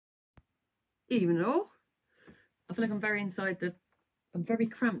evening all. I feel like I'm very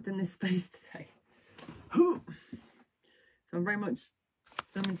cramped in this space today. So I'm very much,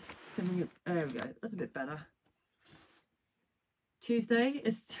 there we go, that's a bit better. Tuesday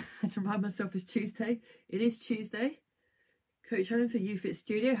is, to remind myself, is Tuesday. It is Tuesday. Coach Helen for YouFit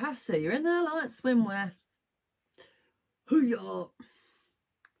Studio. Hafsa, you're in there like swimwear. Hoo-yah!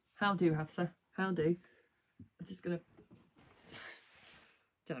 How do, Hafsa? How do? I'm just gonna,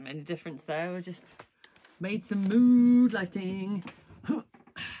 don't make any difference there. We just made some mood lighting. I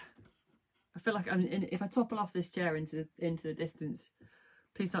feel like if I topple off this chair into the distance,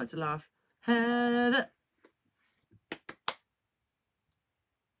 please start to laugh. Heather.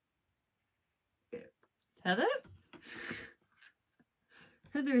 Heather?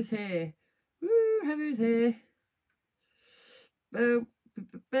 Heather is here. Woo, Heather is here. Boop, boop,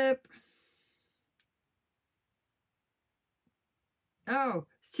 boop, boop. Oh,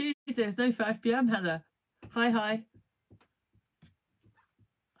 it's Tuesday, it's no 5 PM, Heather. Hi.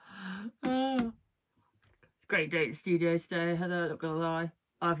 Oh. It's a great day at the studio today, Heather, not gonna lie.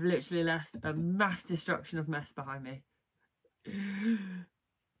 I've literally left a mass destruction of mess behind me.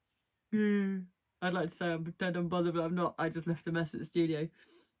 I'd like to say I'm dead unbothered, but I'm not. I just left a mess at the studio.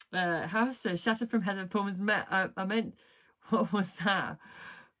 House says, shattered from Heather Pullman's met. I meant, what was that?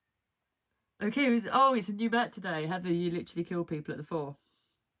 Okay, it's a new bet today. Heather, you literally kill people at the 4.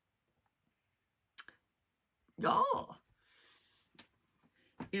 Oh,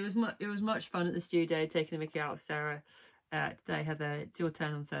 it was much fun at the studio taking the mickey out of Sarah today. Heather, it's your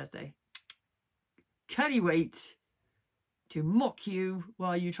turn on Thursday. Can you wait to mock you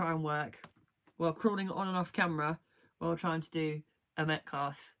while you try and work, while crawling on and off camera, while trying to do a Met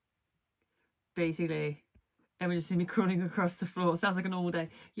class? Basically, everyone just see me crawling across the floor. Sounds like a normal day.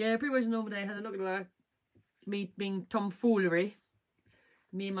 Yeah, pretty much a normal day, Heather, not gonna lie. Me being tomfoolery.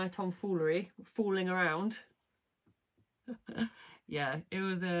 Me and my tomfoolery, fooling around. Yeah, it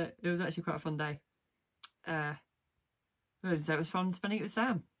was actually quite a fun day. It was fun spending it with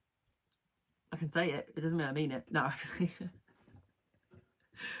Sam. I can say it. It doesn't mean I mean it. No, it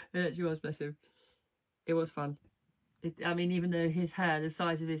actually was, bless him. It was fun. I mean, even though his hair, the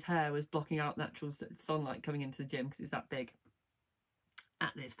size of his hair was blocking out natural sunlight coming into the gym because it's that big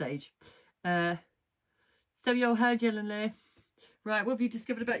at this stage. So your hair, Gillenly. Right, what have you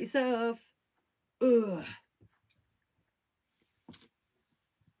discovered about yourself? Ugh.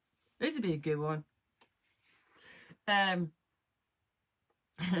 This would be a good one. Hello,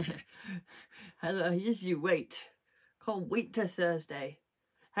 yes, you wait. Can't wait till Thursday.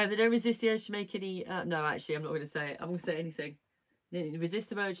 However, don't resist the urge to make any... no, actually, I'm not going to say it. I'm going to say anything.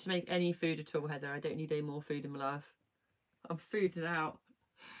 Resist the urge to make any food at all, Heather. I don't need any more food in my life. I'm fooded out.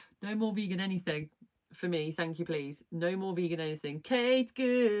 No more vegan anything for me. Thank you, please. No more vegan anything. Kate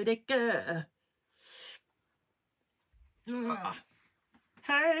Goodacre.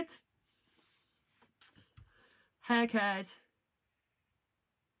 Head. Haircut.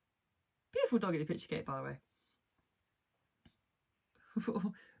 Beautiful dog in the picture, Kate, by the way.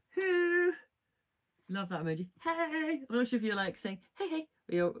 Who? Love that emoji. Hey! I'm not sure if you're like saying hey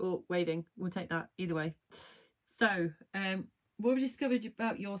or waving. We'll take that either way. So, what have you discovered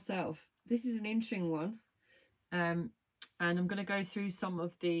about yourself? This is an interesting one. And I'm going to go through some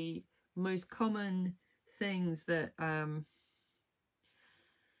of the most common things that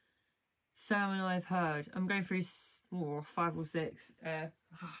Sam and I have heard. I'm going through 5 or 6. I've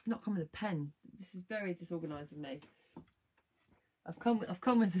not come with a pen. This is very disorganised of me. I've come with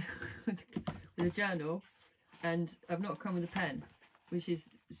a journal, and I've not come with a pen, which is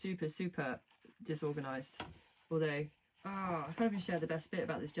super disorganised. Although, I can't even share the best bit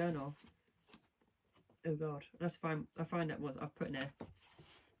about this journal. Oh God, I have to find out what I've put in there.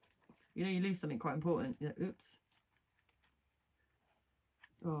 You know, you lose something quite important. You know, oops.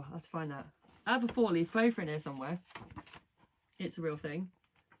 Oh, I have to find that. I have a 4-leaf clover in here somewhere. It's a real thing.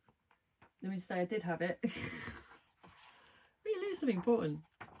 Let me just say I did have it. But you lose something important.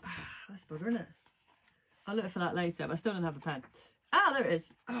 That's bugger, isn't it? I'll look for that later, but I still don't have a pen. Ah, there it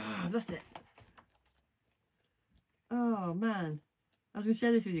is. I've lost it. Oh man. I was going to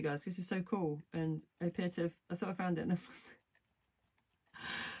share this with you guys. This is so cool. And I thought I found it and I lost it.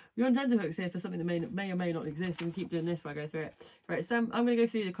 You're on tenterhooks here for something that may or may not exist, and we keep doing this while I go through it. Right, Sam, I'm going to go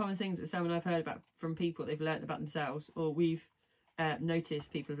through the common things that Sam and I've heard about from people they've learnt about themselves, or we've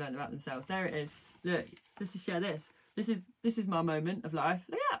noticed people have learnt about themselves. There it is. Look, let's just share this. This is my moment of life.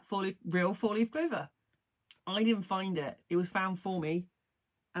 Look at that, real 4-leaf clover. I didn't find it. It was found for me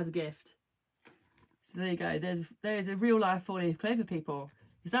as a gift. So there you go. There's a real life 4-leaf clover, people.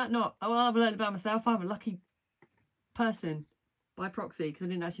 Is that not? Oh, well, I've learned about myself. I'm a lucky person. by proxy, because I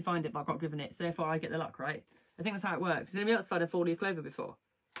didn't actually find it, but I got given it. So therefore I get the luck, right? I think that's how it works. Has anybody else found a 4-leaf clover before?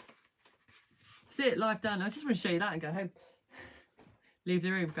 See it, life done. I just want to show you that and go home. Leave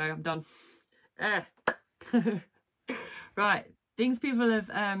the room, go, I'm done. Right, things people have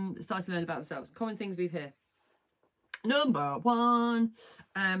started to learn about themselves. Common things we've heard. Number 1,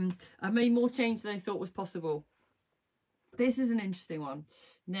 I've made more change than I thought was possible. This is an interesting one.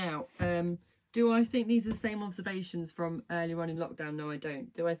 Now, do I think these are the same observations from earlier on in lockdown? No, I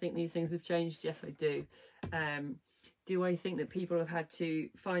don't. Do I think these things have changed? Yes, I do. Do I think that people have had to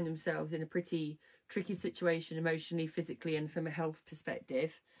find themselves in a pretty tricky situation emotionally, physically, and from a health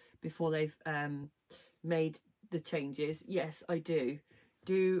perspective before they've made the changes? Yes, I do.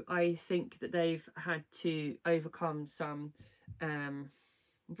 Do I think that they've had to overcome some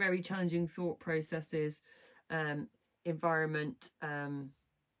very challenging thought processes, environment,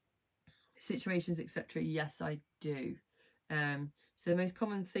 situations, etc.? Yes, I do. So the most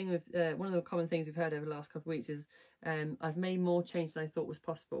common thing with one of the common things we've heard over the last couple of weeks is I've made more change than I thought was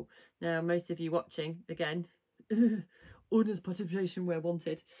possible. Now, most of you watching, again, audience participation where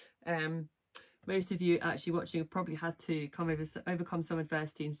wanted. Most of you actually watching have probably had to overcome some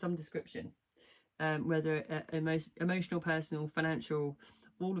adversity in some description, whether emotional, personal, financial,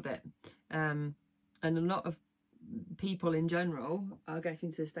 all of it. And a lot of people in general are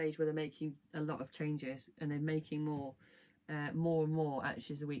getting to the stage where they're making a lot of changes, and they're making more and more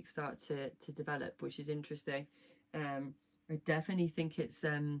actually as the weeks start to develop, which is interesting. I definitely think it's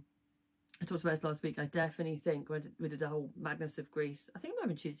I talked about this last week. I definitely think we did the whole madness of Greece. I think it might have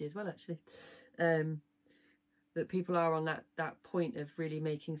been Tuesday as well, actually. That people are on that point of really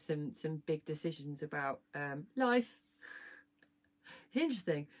making some big decisions about life. It's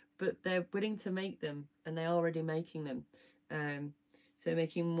interesting, but they're willing to make them, and they're already making them. So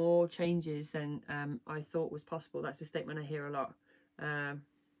making more changes than I thought was possible. That's a statement I hear a lot.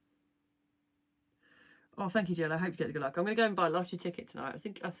 Oh, thank you, Jill. I hope you get the good luck. I'm going to go and buy a lottery ticket tonight. I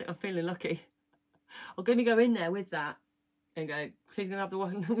think I'm feeling lucky. I'm going to go in there with that and go, please going to have the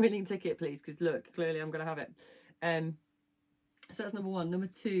winning ticket, please, because look, clearly I'm going to have it. So that's number 1. Number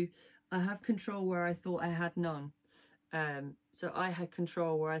 2, I have control where I thought I had none. So I had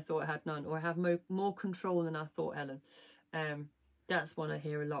control where I thought I had none, or I have more control than I thought, Helen. That's one I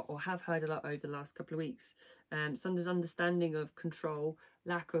hear a lot, or have heard a lot over the last couple of weeks. Some understanding of control,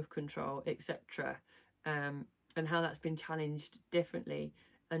 lack of control, etc. And how that's been challenged differently.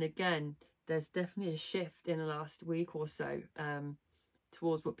 And again, there's definitely a shift in the last week or so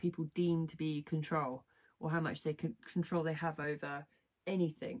towards what people deem to be control, or how much control they have over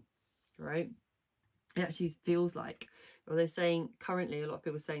anything, right? It actually feels like, or they're saying currently, a lot of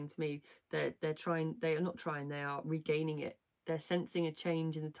people are saying to me that they are regaining it. They're sensing a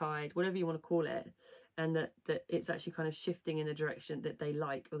change in the tide, whatever you want to call it, and that it's actually kind of shifting in the direction that they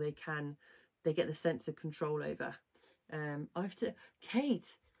like, or they get the sense of control over.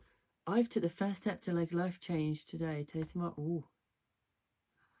 Kate, I've took the first step to like life change today. Tomorrow. Ooh.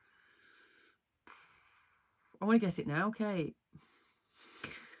 I want to guess it now, Kate.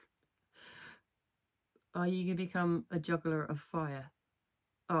 Are you going to become a juggler of fire?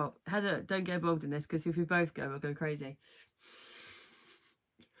 Oh, Heather, don't get involved in this, because if we both go, we'll go crazy.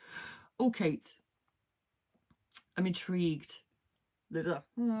 Oh, Kate. I'm intrigued. Look.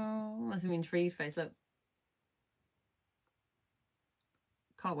 Oh, that's an intrigued face, look.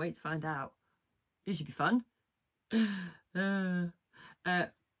 Can't wait to find out. It should be fun. People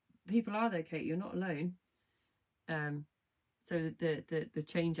are there, Kate. You're not alone. So the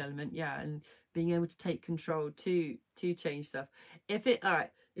change element, yeah, and being able to take control to change stuff. If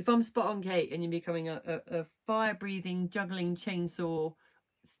I'm spot on, Kate, and you're becoming a fire breathing, juggling, chainsaw,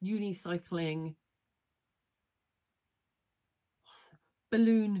 unicycling,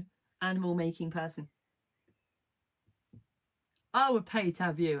 balloon animal making person, I would pay to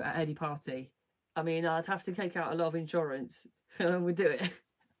have you at any party. I mean, I'd have to take out a lot of insurance and I would do it.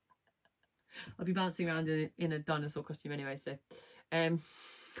 I'll be bouncing around in a dinosaur costume anyway, so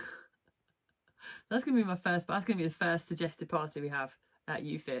that's gonna be my first. That's gonna be the first suggested party we have at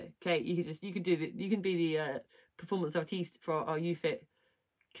UFit. Kate, you can be the performance artiste for our UFit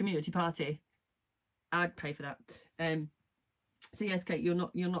community party. I'd pay for that. So yes, Kate, you're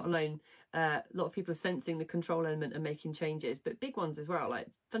not alone. A lot of people are sensing the control element and making changes, but big ones as well, like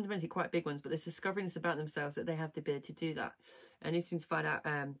fundamentally quite big ones. But they're discovering this about themselves, that they have the ability to do that, and needing to find out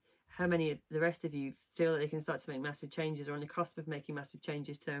how many of the rest of you feel that they can start to make massive changes, or on the cusp of making massive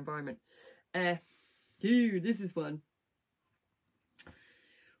changes to their environment. This is one.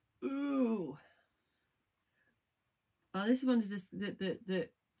 Ooh. This is one that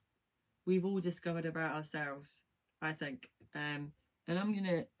we've all discovered about ourselves. I think. And I'm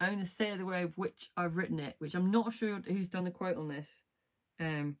gonna say the way of which I've written it, which I'm not sure who's done the quote on this.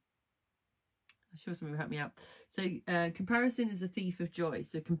 I'm sure someone will help me out. So comparison is a thief of joy.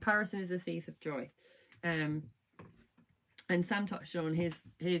 So comparison is a thief of joy. And Sam touched on his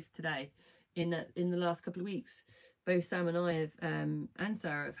today. In the last couple of weeks, both Sam and I have and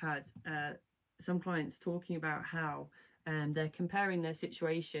Sarah have had some clients talking about how they're comparing their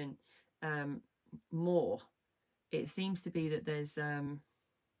situation more. It seems to be that there's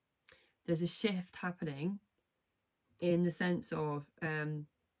a shift happening in the sense of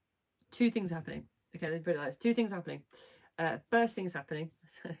two things happening. Okay, let's put it like this. Two things happening. First thing's happening.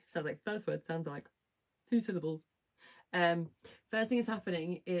 Sounds like first word. Sounds like 2 syllables. First thing is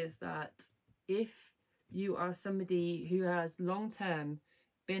happening is that if you are somebody who has long term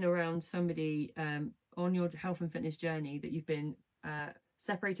been around somebody on your health and fitness journey that you've been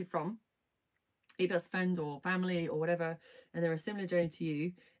separated from, either as friends or family or whatever, and they're a similar journey to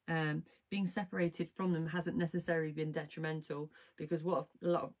you, being separated from them hasn't necessarily been detrimental, because what a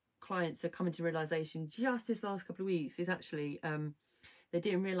lot of clients are coming to realization just this last couple of weeks is actually they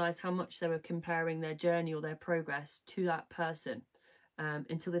didn't realize how much they were comparing their journey or their progress to that person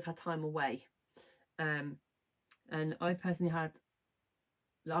until they've had time away. And I personally had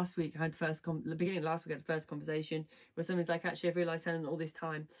last week, I had the beginning of last week, I had the first conversation where someone's like, actually, I've realised, Helen, all this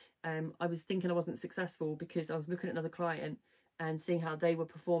time, I was thinking I wasn't successful because I was looking at another client and seeing how they were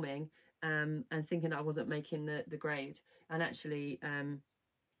performing and thinking that I wasn't making the grade. And actually,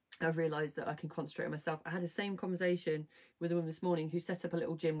 I've realised that I can concentrate on myself. I had the same conversation with a woman this morning who set up a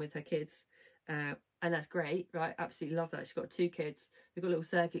little gym with her kids. And that's great, right? Absolutely love that. She's got 2 kids. They've got a little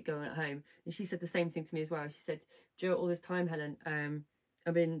circuit going at home. And she said the same thing to me as well. She said, Joe, all this time, Helen,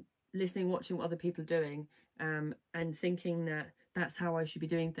 I've been listening, watching what other people are doing, and thinking that that's how I should be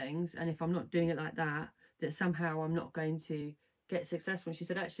doing things. And if I'm not doing it like that, that somehow I'm not going to get successful. And she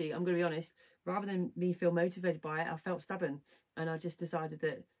said, actually, I'm going to be honest, rather than me feel motivated by it, I felt stubborn. And I just decided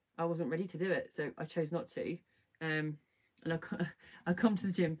that I wasn't ready to do it. So I chose not to. And I come to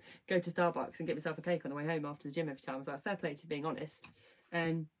the gym, go to Starbucks and get myself a cake on the way home after the gym every time. I was like, fair play to being honest.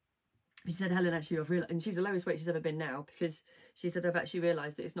 And she said, Helen, actually, I've realised, and she's the lowest weight she's ever been now, because she said, I've actually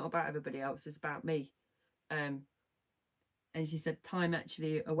realised that it's not about everybody else, it's about me. And she said time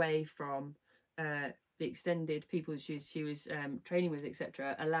actually away from the extended people she was training with,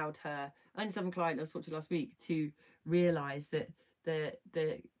 etc., allowed her and some client I was talking to last week to realise that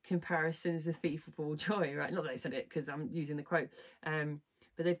the comparison is a thief of all joy, right? Not that I said it because I'm using the quote,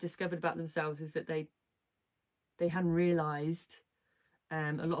 but they've discovered about themselves is that they hadn't realised,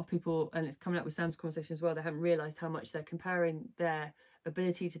 a lot of people, and it's coming up with Sam's conversation as well, they haven't realised how much they're comparing their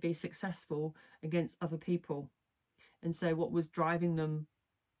ability to be successful against other people. And so what was driving them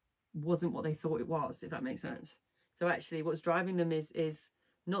wasn't what they thought it was, if that makes sense. So actually what's driving them is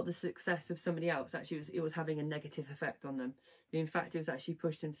not the success of somebody else. Actually it was having a negative effect on them. In fact, it was actually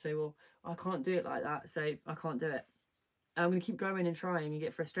pushed them to say, well, I can't do it like that, so I can't do it. I'm going to keep going and trying and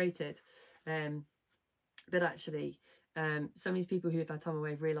get frustrated. But actually, some of these people who have had time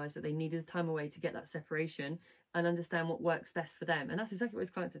away have realised that they needed the time away to get that separation and understand what works best for them. And that's exactly what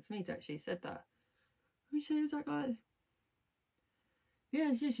his client said to me. Actually said that. She said, was like,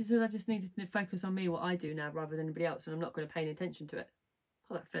 yeah, she said, I just needed to focus on me, what I do now, rather than anybody else, and I'm not going to pay any attention to it.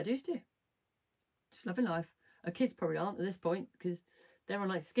 I like fair dues to you. Just loving life. Our kids probably aren't at this point because they're on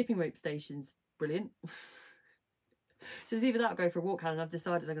like skipping rope stations. Brilliant. So it's either that or go for a walk, and I've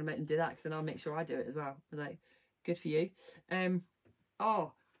decided I'm going to make them do that because then I'll make sure I do it as well. I was like, good for you.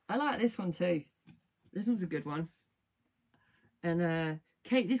 Oh, I like this one too. This one's a good one. And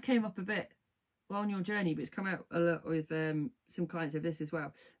Kate, this came up a bit on your journey, but it's come out a lot with some clients of this as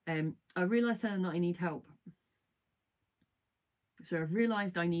well. I realised, Helen, that I need help. So I've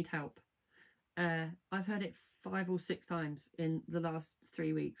realised I need help. I've heard it 5 or 6 times in the last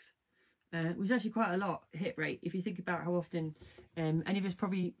 3 weeks, which is actually quite a lot hit rate. If you think about how often any of us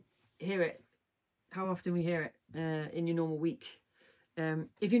probably hear it, how often we hear it in your normal week.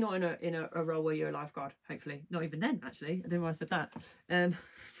 If you're not in a role where you're a lifeguard, hopefully. Not even then, actually. I don't know why I said that.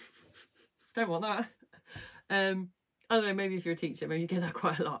 Don't want that. I don't know, maybe if you're a teacher, maybe you get that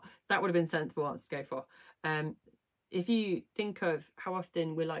quite a lot. That would have been sensible answer to go for. If you think of how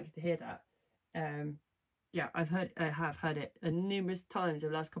often we're likely to hear that, yeah, I have heard it numerous times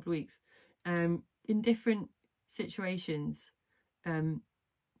over the last couple of weeks, in different situations.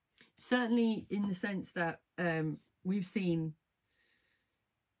 Certainly in the sense that we've seen,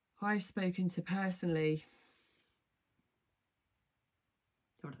 I've spoken to personally,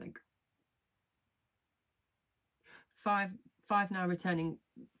 what do I think? Five now returning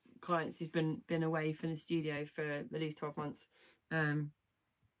clients who've been away from the studio for at least 12 months. And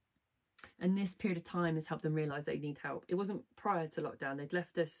this period of time has helped them realise they need help. It wasn't prior to lockdown. They'd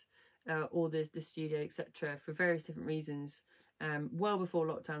left us, or the studio, etc., for various different reasons, well before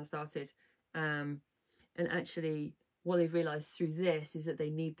lockdown started. And actually, what they've realised through this is that they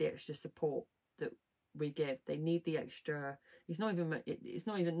need the extra support that we give. They need the extra. It's not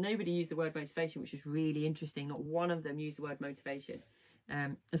even. Nobody used the word motivation, which is really interesting. Not one of them used the word motivation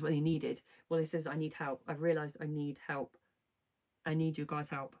as what they needed. Well, it says, I need help. I've realised I need help. I need you guys'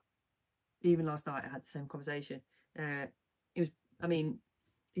 help. Even last night, I had the same conversation. It was. I mean,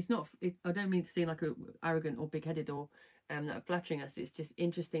 it's not. I don't mean to seem like arrogant or big-headed or flattering us. It's just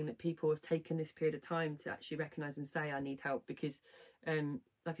interesting that people have taken this period of time to actually recognise and say, I need help, because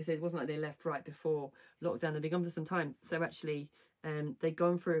like I said, it wasn't like they left right before lockdown. They'd been gone for some time. So actually, they'd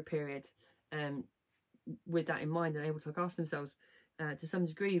gone through a period with that in mind and able to look after themselves to some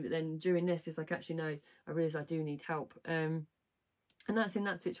degree. But then during this, it's like, actually, no, I realise I do need help. And that's in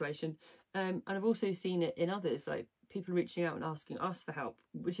that situation. And I've also seen it in others, like people reaching out and asking us for help,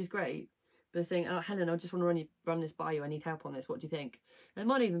 which is great. But they're saying, oh, Helen, I just want to run this by you. I need help on this. What do you think? And it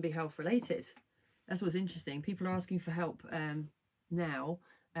might even be health related. That's what's interesting. People are asking for help now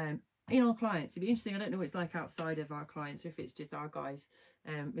in our clients. It'd be interesting. I don't know what it's like outside of our clients, or if it's just our guys.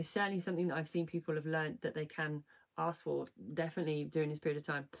 It's certainly something that I've seen people have learned that they can ask for, definitely during this period of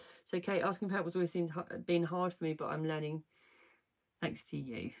time. So Kate, asking for help was always been hard for me, but I'm learning thanks to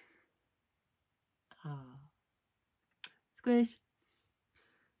you. Squish.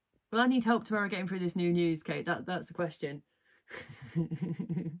 Well, I need help tomorrow getting through this new news, Kate. That's the question.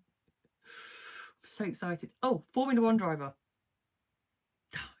 I'm so excited. Oh, Formula One driver.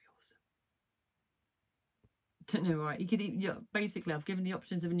 Don't know, right? You could, basically, I've given the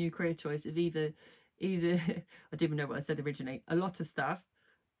options of a new career choice of either I didn't even know what I said originally. A lot of stuff,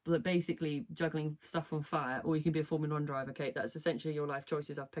 but basically juggling stuff on fire, or you can be a Formula One driver, Kate. That's essentially your life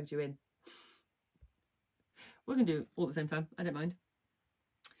choices. I've pegged you in. We're going to do it all at the same time. I don't mind.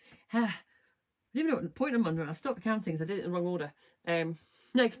 I don't even know what point I'm on. I stopped counting because I did it in the wrong order.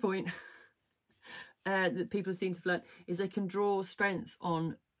 Next point that people seem to have learned is they can draw strength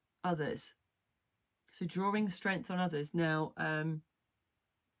on others. So drawing strength on others. Now,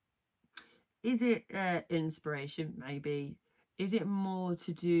 is it inspiration? Maybe. Is it more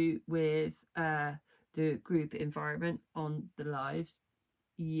to do with the group environment on the lives?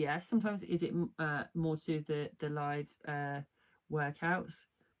 Yes. Sometimes is it more to do the live workouts?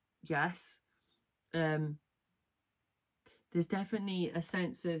 Yes. There's definitely a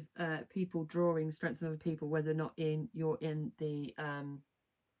sense of people drawing strength from other people, whether or not you're in the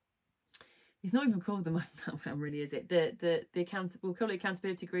it's not even called the meltdown, really, is it? The we'll call it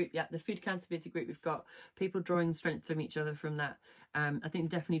accountability group. Yeah, the food accountability group. We've got people drawing strength from each other from that. I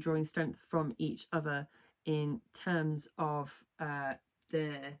think definitely drawing strength from each other in terms of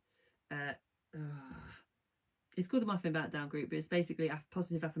it's called the Muffin Meltdown group, but it's basically a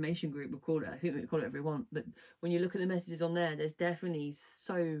positive affirmation group. We'll call it. I think we call it whatever we want. But when you look at the messages on there, there's definitely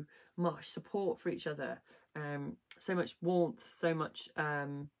so much support for each other, so much warmth, so much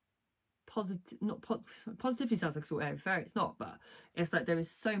positively sounds like a sort of fair. It's not, but it's like there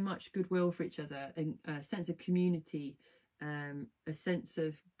is so much goodwill for each other, and a sense of community, a sense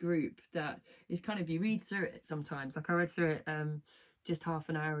of group that is kind of, you read through it sometimes. Like I read through it just half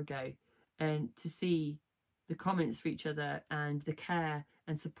an hour ago, and to see the comments for each other and the care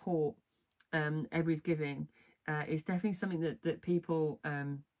and support everybody's giving is definitely something that people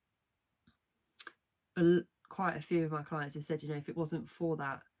quite a few of my clients have said, you know, if it wasn't for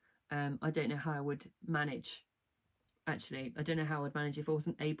that, I don't know how I would manage. Actually, I don't know how I would manage if I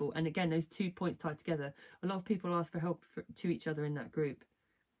wasn't able. And again, those 2 points tied together, a lot of people ask for help to each other in that group,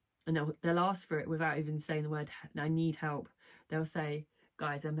 and they'll ask for it without even saying the word I need help. They'll say,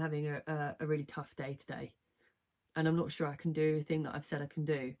 guys, I'm having a really tough day today, and I'm not sure I can do everything that I've said I can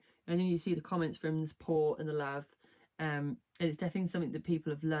do. And then you see the comments from the support and the love, and it's definitely something that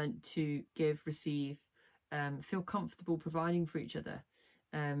people have learned to give, receive, feel comfortable providing for each other,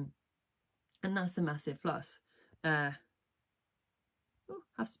 and that's a massive plus. Oh,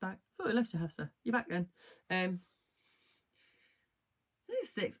 Hafsa's back. I thought I left you, Hafsa. You're back then. I think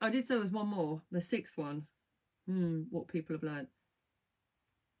it's 6. I did say there was one more. The 6th one. What people have learned.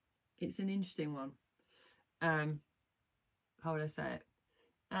 It's an interesting one. How would I say it?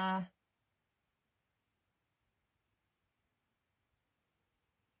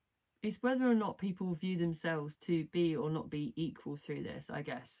 It's whether or not people view themselves to be or not be equal through this, I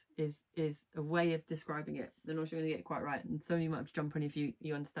guess, is a way of describing it. I'm not sure I'm going to get it quite right, and some of you might have to jump on if you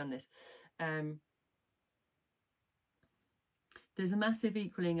understand this. there's a massive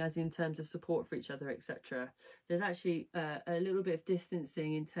equaling as in terms of support for each other, etc. There's actually a little bit of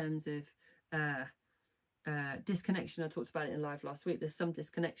distancing in terms of disconnection. I talked about it in live last week. There's some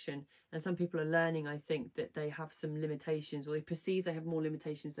disconnection, and some people are learning, I think, that they have some limitations, or they perceive they have more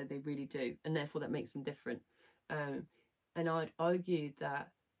limitations than they really do, and therefore that makes them different. And I'd argue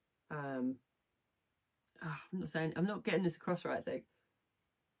that I'm not getting this across right, I think.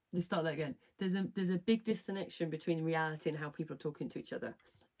 Let's start that again. There's a big disconnection between reality and how people are talking to each other,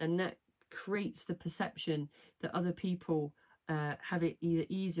 and that creates the perception that other people have it either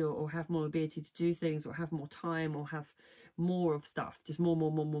easier or have more ability to do things, or have more time, or have more of stuff, just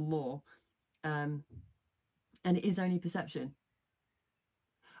more. And it is only perception.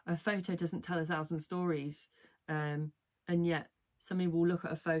 A photo doesn't tell 1,000 stories, and yet somebody will look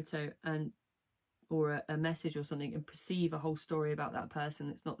at a photo or a message or something and perceive a whole story about that person.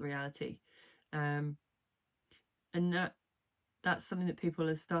 It's not the reality. And that's something that people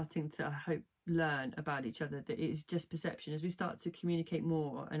are starting to, I hope, learn about each other, that it is just perception. As we start to communicate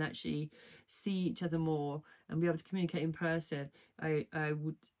more and actually see each other more and be able to communicate in person, I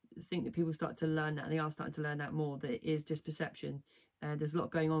would think that people start to learn that, and they are starting to learn that more, that it is just perception. There's a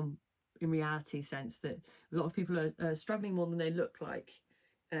lot going on in reality sense, that a lot of people are struggling more than they look like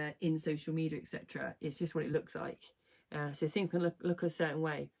in social media, etc. It's just what it looks like. So things can look a certain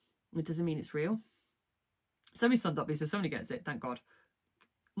way. It doesn't mean it's real. Somebody thumbed up, so somebody gets it, thank God.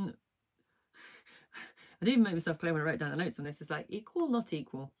 I didn't even make myself clear when I wrote down the notes on this. It's like equal, not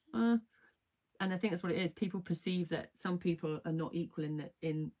equal. And I think that's what it is. People perceive that some people are not equal in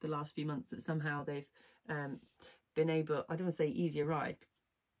the last few months, that somehow they've been able, I don't want to say easier ride.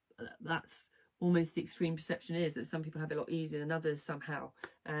 That's almost the extreme perception, is that some people have it a lot easier than others somehow.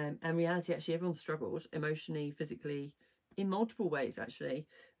 And reality, actually, everyone struggled emotionally, physically, in multiple ways, actually.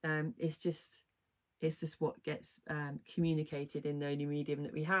 It's just what gets communicated in the only medium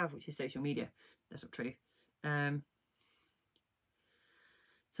that we have, which is social media. That's not true. So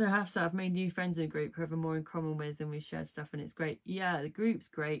Hafsa, I've made new friends in the group who have more in common with, and we shared stuff, and it's great. Yeah, the group's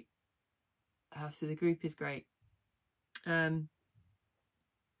great. Hafsa, the group is great. Sam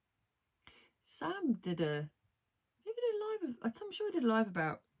did a live. I'm sure he did a live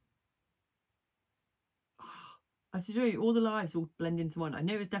about. I have to do all the lives all blend into one. I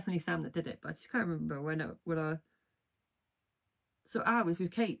know it was definitely Sam that did it, but I just can't remember when I. So ours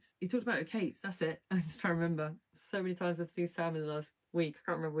with Kate's. He talked about it with Kate's. That's it. I just trying to remember. So many times I've seen Sam in the last week. I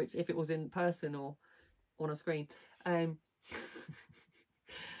can't remember if it was in person or on a screen. He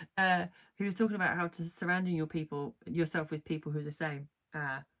was talking about how to surrounding yourself with people who are the same.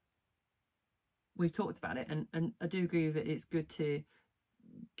 We've talked about it, and I do agree with it. It's good to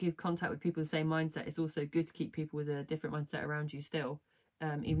give contact with people with the same mindset. It's also good to keep people with a different mindset around you still,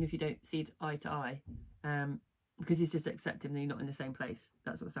 even if you don't see it eye to eye, because it's just accepting that you're not in the same place.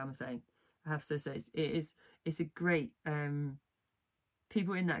 That's what Sam was saying. I have to say it's a great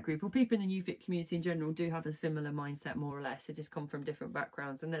people in that group, or people in the YouFit community in general, do have a similar mindset, more or less. They just come from different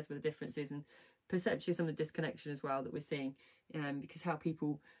backgrounds, and that's where the difference is, and perception, some of the disconnection as well that we're seeing, because how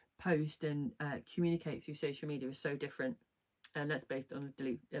people post and communicate through social media is so different, and that's based on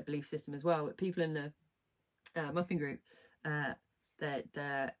a belief system as well. But people in the muffin group,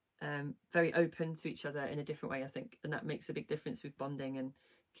 they're very open to each other in a different way, I think, and that makes a big difference with bonding and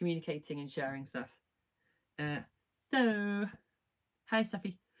communicating and sharing stuff. So hi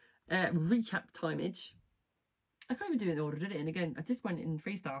Steffi. Recap timeage. I can't even do it in order, did it? And again, I just went in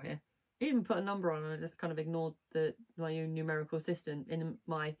freestyle here. I even put a number on, and I just kind of ignored my own numerical system in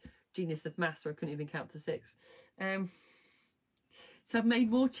my genius of maths, where I couldn't even count to 6. So I've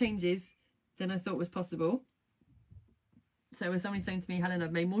made more changes than I thought was possible. So when somebody's saying to me, Helen,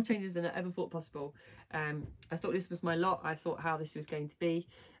 I've made more changes than I ever thought possible. I thought this was my lot. I thought how this was going to be.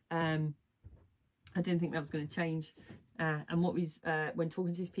 I didn't think that was going to change. And what was, when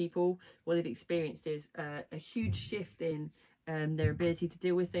talking to these people, what they've experienced is a huge shift in their ability to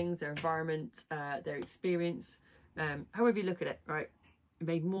deal with things, their environment, their experience, however you look at it, right? It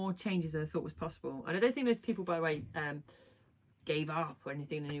made more changes than I thought was possible. And I don't think those people, by the way, gave up or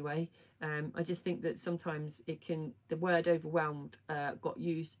anything in any way. I just think that sometimes the word overwhelmed got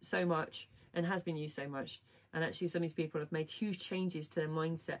used so much and has been used so much. And actually some of these people have made huge changes to their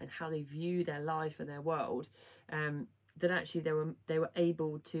mindset and how they view their life and their world, that actually they were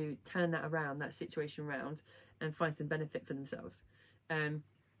able to turn that around, that situation around, and find some benefit for themselves. I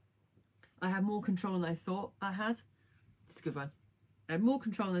had more control than I thought I had. It's a good one. I had more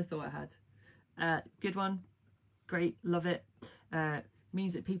control than I thought I had. Good one. Great. Love it.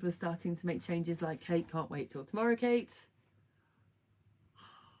 Means that people are starting to make changes, like Kate. Can't wait till tomorrow, Kate.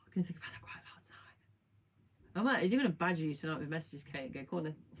 I'm going to think about that quite a lot I'm going to badger you tonight with messages, Kate. Go, go on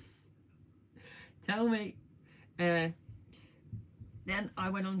then. Tell me. Then I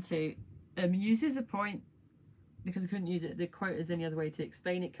went on to use as a point, because I couldn't use it, the quote as any other way to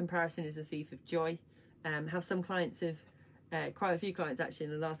explain it. Comparison is a thief of joy. Have some clients have, quite a few clients actually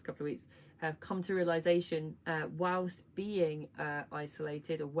in the last couple of weeks, have come to realization whilst being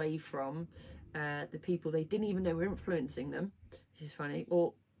isolated away from the people they didn't even know were influencing them, which is funny,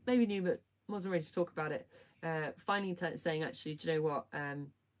 or maybe knew but wasn't ready to talk about it. Finally saying, actually, do you know what?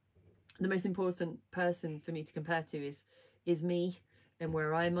 The most important person for me to compare to is me, and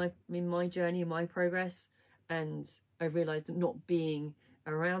where I am in my journey and my progress. And I realised that not being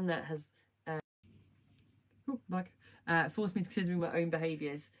around that has forced me to consider my own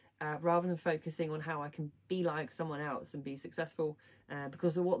behaviours rather than focusing on how I can be like someone else and be successful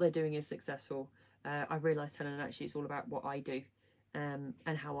because of what they're doing is successful. I've realised, Helen, actually it's all about what I do and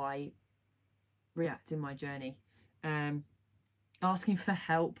how I react in my journey. Asking for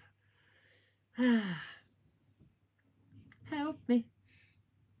help. Help me.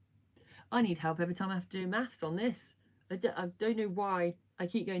 I need help every time I have to do maths on this. I don't know why I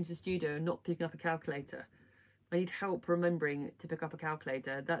keep going to the studio and not picking up a calculator. I need help remembering to pick up a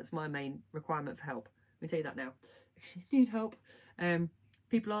calculator. That's my main requirement for help. Let me tell you that now. I need help.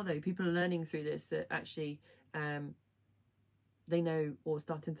 People are learning through this that actually they know or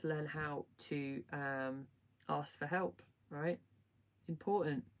starting to learn how to ask for help, right? It's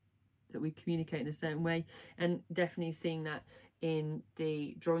important that we communicate in a certain way, and definitely seeing that in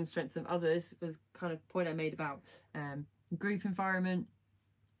the drawing strength of others was kind of point I made about group environment,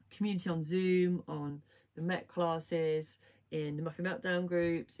 community on Zoom, on the Met classes, in the Muffin Meltdown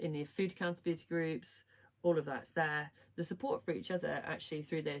groups, in the food accountability groups, all of that's there. The support for each other actually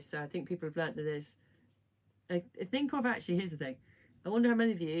through this. So I think people have learnt that there's, I think of actually, here's the thing. I wonder how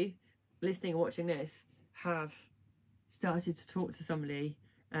many of you listening or watching this have started to talk to somebody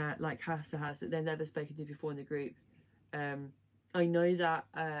like Hafsa has that they've never spoken to before in the group. I know that,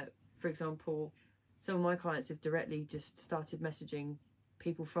 for example, some of my clients have directly just started messaging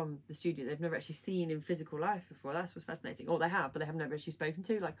people from the studio they've never actually seen in physical life before. That's what's fascinating. Or they have, but they have never actually spoken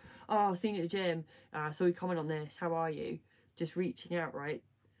to. Like, oh, I've seen you at the gym. Saw you comment on this. How are you? Just reaching out, right?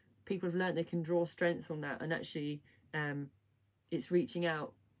 People have learned they can draw strength on that, and actually, it's reaching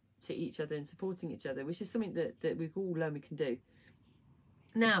out to each other and supporting each other, which is something that we've all learned we can do.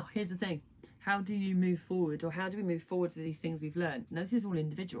 Now, here's the thing. How do you move forward, or how do we move forward with these things we've learned? Now, this is all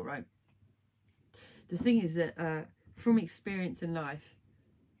individual, right? The thing is that from experience in life,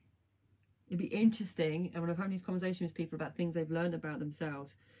 it'd be interesting, and when I've had these conversations with people about things they've learned about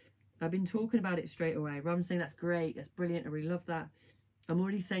themselves, I've been talking about it straight away. Rather than saying that's great, that's brilliant, I really love that, I'm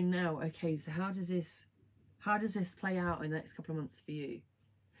already saying now, okay, so how does this play out in the next couple of months for you?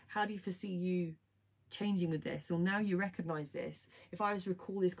 How do you foresee you changing with this? Or now you recognise this, if I was to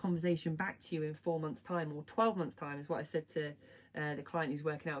recall this conversation back to you in 4 months' time or 12 months' time, is what I said to the client who's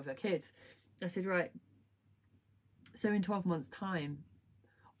working out with her kids. I said, right, so in 12 months' time,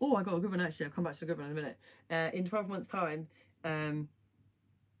 oh, I got a good one actually, I'll come back to a good one in a minute. In 12 months' time,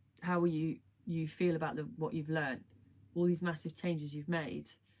 how will you feel about what you've learned? All these massive changes you've made,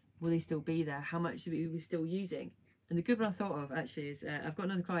 will they still be there? How much are we still using? And the good one I thought of actually is I've got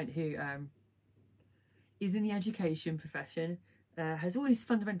another client who is in the education profession, has always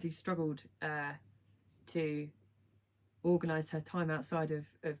fundamentally struggled to organise her time outside of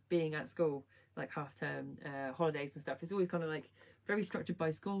being at school, like half term, holidays and stuff. It's always kind of like very structured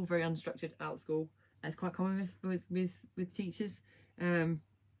by school, very unstructured out school. That's quite common with teachers.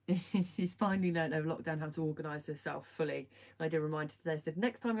 She's finally learned over lockdown how to organise herself fully. I did a reminder today, I said,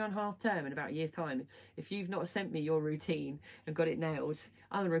 next time you're on half term in about a year's time, if you've not sent me your routine and got it nailed,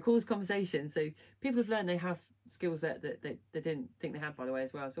 I'm going to record this conversation. So people have learned they have skills that they didn't think they had, by the way,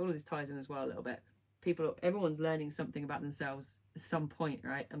 as well. So all of this ties in as well a little bit. Everyone's learning something about themselves at some point,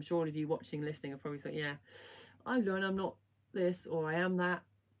 right? I'm sure all of you watching, listening are probably saying, yeah, I've learned I'm not this, or I am that.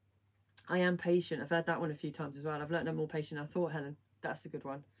 I am patient. I've heard that one a few times as well. I've learned I'm more patient than I thought, Helen. That's a good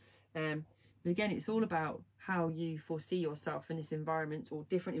one. But again, it's all about how you foresee yourself in this environment or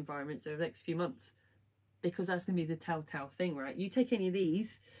different environments over the next few months, because that's going to be the telltale thing, right? You take any of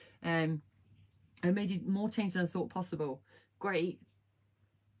these and made more change than I thought possible. Great.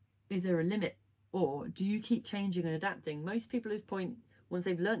 Is there a limit? Or do you keep changing and adapting? Most people at this point, once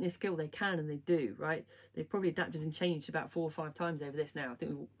they've learnt this skill, they can and they do, right? They've probably adapted and changed about 4 or 5 times over this now. I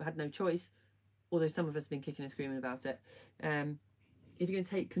think we've had no choice, although some of us have been kicking and screaming about it. If you're going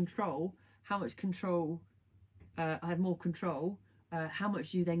to take control, how much control, I have more control, how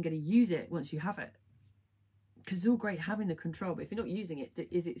much are you then going to use it once you have it? Because it's all great having the control, but if you're not using it,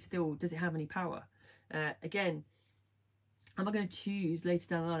 does it have any power? Again, am I going to choose later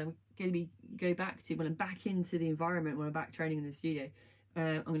down the line? I'm going to go back to when I'm back into the environment, when I'm back training in the studio.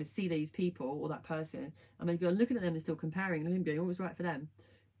 I'm going to see these people or that person. I'm going to go looking at them and still comparing and going, oh, it's right for them.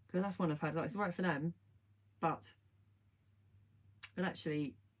 Because that's one I've had, like, it's right for them, but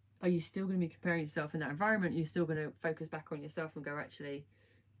actually, are you still going to be comparing yourself in that environment? You're still going to focus back on yourself and go, actually,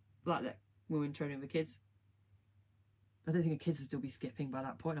 like that woman training with kids. I don't think the kids will still be skipping by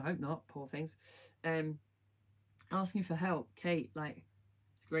that point. I hope not, poor things. Asking for help, Kate, like,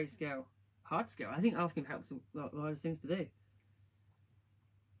 it's a great skill. Hard skill. I think asking for help's one of the hardest things to do.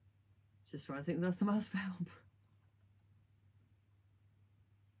 Just trying to think the last time I asked for help.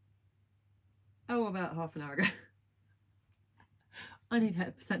 Oh, about half an hour ago. I need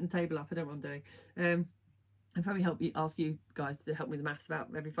help setting the table up. I don't know what I'm doing. I'll probably ask you guys to help me with the maths about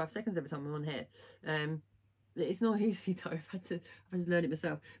every 5 seconds every time I'm on here. It's not easy though. I've had to learn it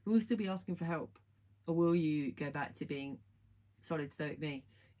myself. But we'll still be asking for help, or will you go back to being solid stoic me?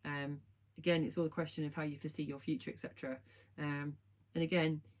 Again, it's all a question of how you foresee your future, etc. And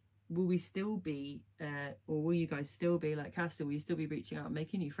again, will we still be, or will you guys still be like Hafsa? Will you still be reaching out and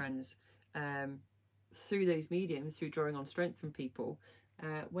making new friends through those mediums, through drawing on strength from people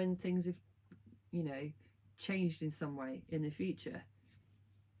when things have, you know, changed in some way in the future?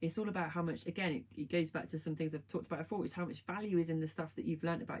 It's all about how much, again, it goes back to some things I've talked about before, is how much value is in the stuff that you've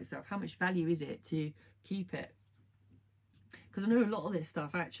learned about yourself. How much value is it to keep it? Because I know a lot of this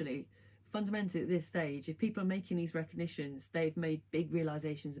stuff, actually, fundamentally at this stage, if people are making these recognitions, they've made big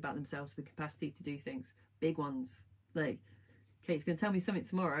realizations about themselves, the capacity to do things, big ones. Like, Kate's going to tell me something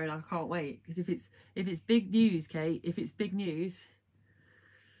tomorrow and I can't wait. Because if it's big news, Kate, if it's big news,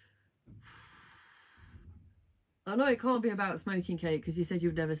 I know it can't be about smoking, Kate, because you said you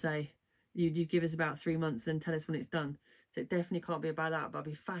would never say. You'd give us about 3 months and tell us when it's done. So it definitely can't be about that, but I'd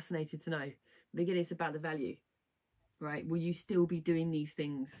be fascinated to know. But again, it's about the value, right? Will you still be doing these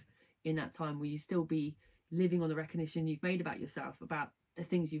things in that time? Will you still be living on the recognition you've made about yourself, about the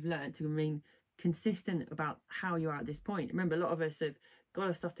things you've learned, to remain consistent about how you are at this point? Remember, a lot of us have got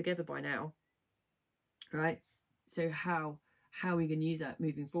our stuff together by now, right? So how are we going to use that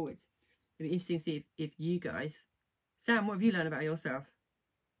moving forwards? It'd be interesting to see if you guys... Sam, what have you learned about yourself?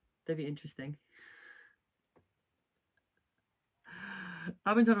 That'd be interesting.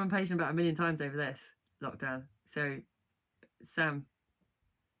 I've been told I'm impatient about 1 million times over this lockdown. So, Sam,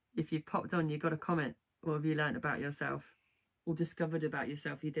 if you popped on, you got a comment. What have you learned about yourself? Or discovered about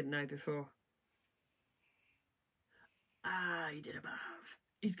yourself you didn't know before? Ah, he did above.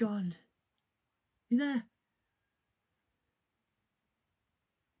 He's gone. He's there.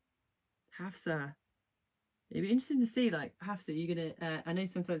 Hafsa. It'd be interesting to see, like, Hafsa, you're going to... I know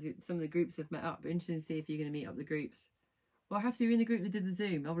sometimes some of the groups have met up, but interesting to see if you're going to meet up the groups. Or Hafsa, you're in the group that did the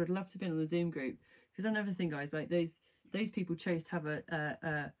Zoom. I would have loved to have been on the Zoom group. Because another thing, guys, like, those people chose to have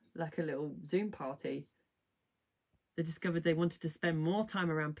a little Zoom party. They discovered they wanted to spend more time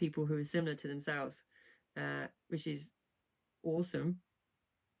around people who are similar to themselves, which is awesome.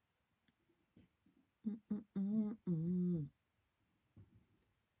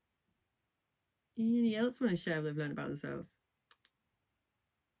 Anybody else want to share what they've learned about themselves?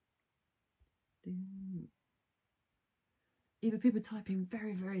 Either people typing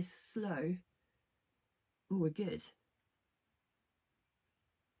very, very slow. Oh, we're good.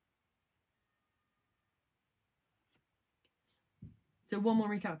 So one more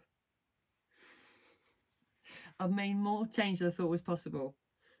recap. I've made more change than I thought was possible.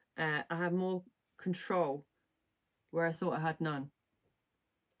 I have more control where I thought I had none.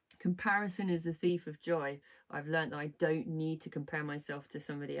 Comparison is the thief of joy. I've learned that I don't need to compare myself to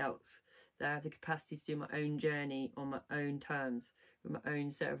somebody else. That I have the capacity to do my own journey on my own terms, with my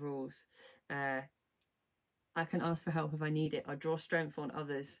own set of rules. I can ask for help if I need it. I draw strength on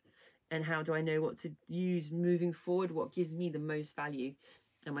others. And how do I know what to use moving forward? What gives me the most value?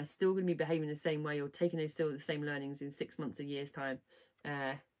 Am I still going to be behaving the same way, or taking those still the same learnings in 6 months, a year's time?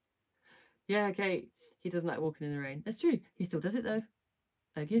 Yeah, okay. He doesn't like walking in the rain. That's true. He still does it though.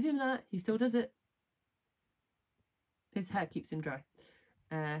 I give him that. He still does it. His hair keeps him dry.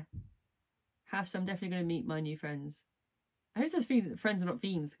 I'm definitely going to meet my new friends. I hope those friends are not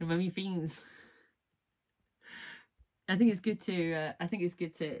fiends. Because I mean fiends. I think it's good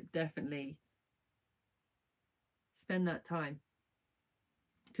to definitely spend that time,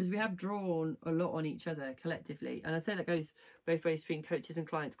 because we have drawn a lot on each other collectively, and I say that goes both ways between coaches and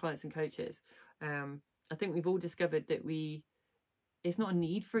clients and coaches. I think we've all discovered that it's not a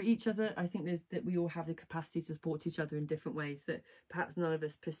need for each other. I think that we all have the capacity to support each other in different ways that perhaps none of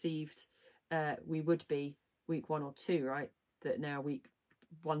us perceived we would be week 1 or 2, right? That now week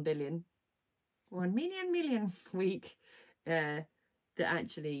 1 billion, 1 million week, that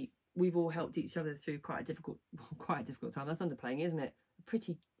actually we've all helped each other through quite a difficult time. That's underplaying, isn't it? A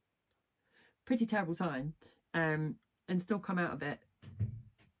pretty terrible time, and still come out of it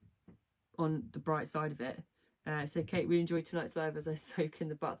on the bright side of it. So Kate, we enjoyed tonight's live as I soak in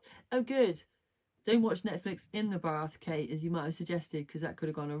the bath. Oh, good. Don't watch Netflix in the bath, Kate, as you might have suggested, because that could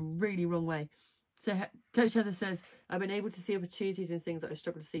have gone a really wrong way. So Coach Heather says, I've been able to see opportunities in things that I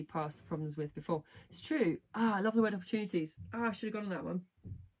struggled to see past the problems with before. It's true. I love the word opportunities. I should have gone on that one.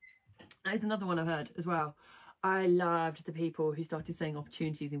 That is another one I've heard as well. I loved the people who started saying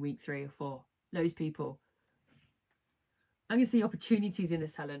opportunities in week 3 or 4. Those people. I can see opportunities in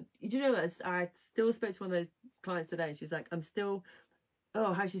this, Helen. You know that I still spoke to one of those clients today, and she's like, I'm still...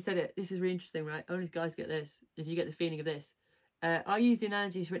 Oh, how she said it. This is really interesting, right? Only guys get this. If you get the feeling of this. I used the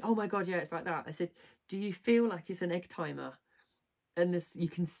analogy. She went, oh my God, yeah, it's like that. I said, do you feel like it's an egg timer? And this, you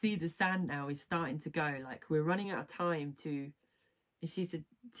can see the sand now is starting to go. Like, we're running out of time to... And she said,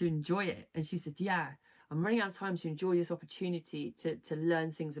 to enjoy it. And she said, yeah, I'm running out of time to enjoy this opportunity to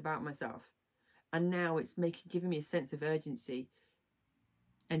learn things about myself. And now it's giving me a sense of urgency.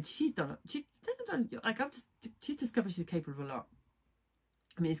 And she's done like, she's discovered she's capable of a lot.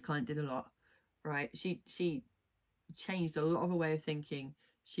 I mean, this client did a lot, right? She changed a lot of her way of thinking.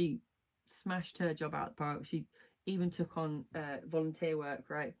 She smashed her job out of the park. She even took on volunteer work,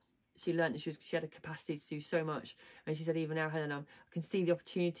 right? She learned that she had a capacity to do so much. And she said, even now, Helen, I can see the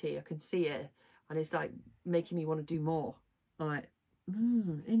opportunity. I can see it. And it's like making me want to do more. I'm like,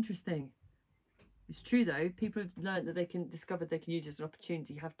 interesting. It's true, though. People have learned that they can discover they can use it as an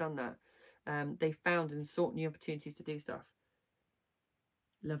opportunity, have done that. They found and sought new opportunities to do stuff.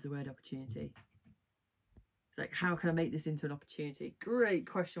 Love the word opportunity. It's like, how can I make this into an opportunity? Great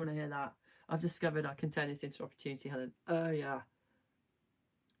question when I hear that. I've discovered I can turn this into an opportunity, Helen. Oh, yeah.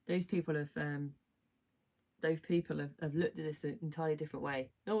 Those people have looked at this an entirely different way.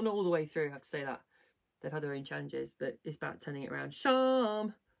 No, not all the way through, I have to say that. They've had their own challenges, but it's about turning it around.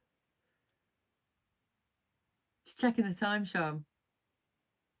 Sham! Just checking the time, Sham.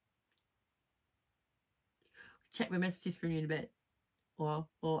 Check my messages from you in a bit. Or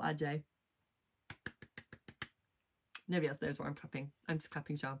Ajay. Nobody else knows what I'm clapping. I'm just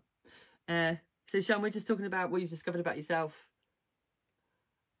clapping Sham. So Sham, we're just talking about what you've discovered about yourself.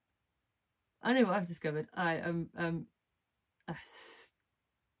 I know what I've discovered. I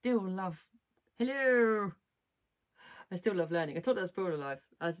still love... Hello! I still love learning. I thought that was Broad Alive.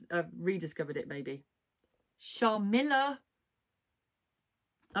 I've rediscovered it, maybe. Sharmila!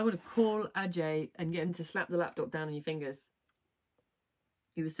 I want to call Ajay and get him to slap the laptop down on your fingers.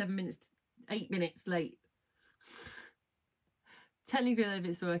 He was 8 minutes late. Technically, if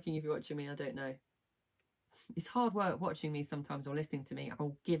it's working, if you're watching me, I don't know. It's hard work watching me sometimes or listening to me.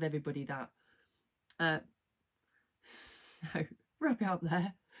 I'll give everybody that. So, wrap it up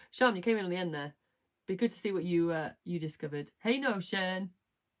there. Sham, you came in on the end there. Be good to see what you discovered. Hey, Notion.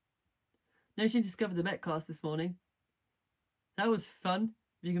 Notion discovered the Metcast this morning. That was fun.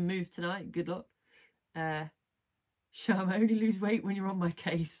 If you can move tonight, good luck. Sham, I only lose weight when you're on my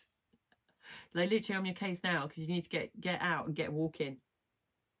case. Like, literally on your case now, because you need to get out and get walking.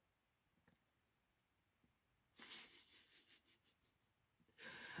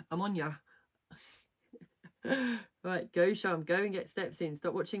 I'm on ya. Right, go, Sham. Go and get steps in.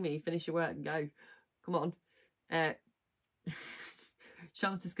 Stop watching me. Finish your work and go. Come on.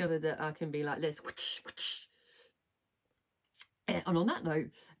 Sham's discovered that I can be like this. And on that note,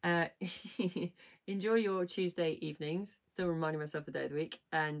 enjoy your Tuesday evenings. Still reminding myself the day of the week.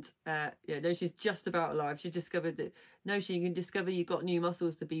 And yeah, no, she's just about alive. She's discovered that you can discover you've got new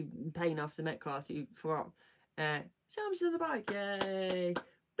muscles to be in pain after Met class. You forgot. She's on the bike. Yay.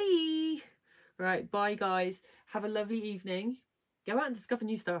 Bye. Right, bye guys. Have a lovely evening. Go out and discover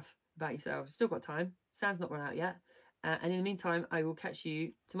new stuff about yourselves. Still got time. Sound's not run out yet. And in the meantime, I will catch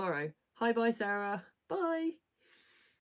you tomorrow. Hi, bye, Sarah.